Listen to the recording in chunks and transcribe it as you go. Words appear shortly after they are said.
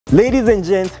Ladies and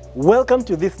gents, welcome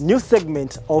to this new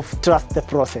segment of Trust the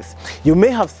Process. You may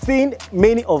have seen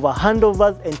many of our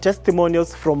handovers and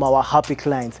testimonials from our happy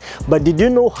clients, but did you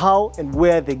know how and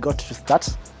where they got to start?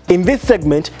 In this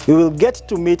segment, we will get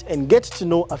to meet and get to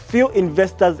know a few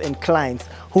investors and clients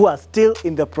who are still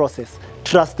in the process,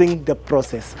 trusting the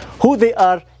process, who they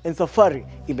are, and safari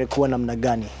imekuwa namna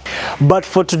gani. But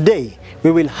for today,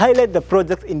 we will highlight the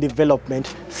projects in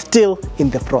development still in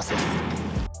the process.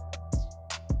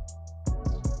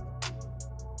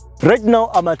 Right now,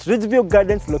 I'm at RIDGEVIEW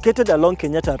Gardens located along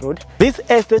KENYATTA ROAD. This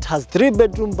estate has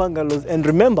 3-bedroom bungalows, and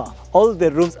remember, all the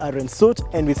rooms are en suite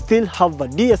and we still have a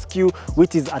DSQ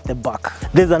which is at the back.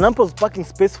 There's an ample parking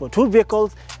space for 2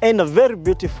 vehicles and a very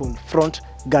beautiful front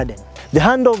garden. The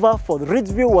handover for the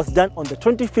RIDGEVIEW was done on the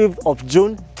 25th of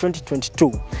June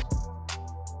 2022.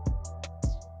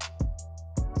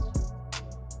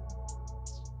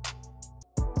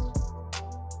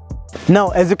 Now,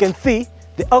 as you can see,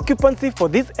 the occupancy for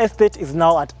this estate is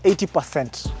now at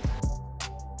 80%.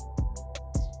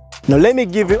 Now let me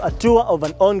give you a tour of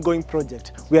an ongoing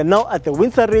project. We are now at the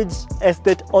Windsor Ridge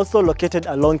estate, also located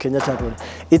along KENYATTA Road.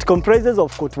 It comprises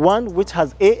of Court 1, which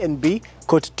has A and B,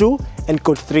 Court 2 and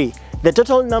Court 3. The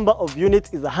total number of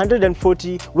units is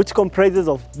 140, which comprises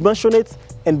of mansionettes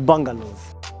and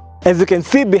bungalows. As you can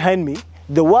see behind me,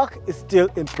 the work is still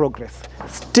in progress,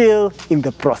 still in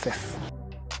the process.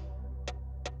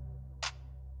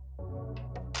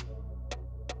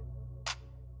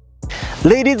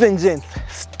 Ladies and gents,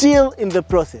 still in the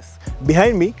process.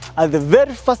 Behind me are the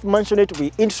very first mansionette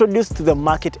we introduced to the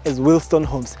market as Wilson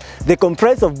Homes. They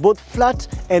comprise of both flat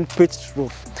and pitched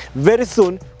roof. Very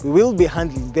soon, we will be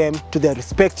handing them to their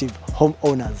respective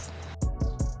homeowners.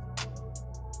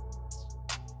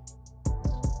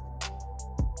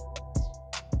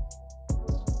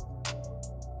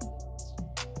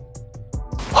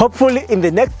 Hopefully, in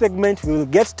the next segment, we will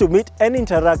get to meet and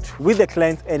interact with the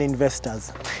clients and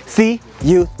investors. See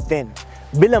you then.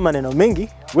 Bila maneno mengi,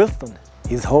 Wilson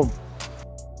is home.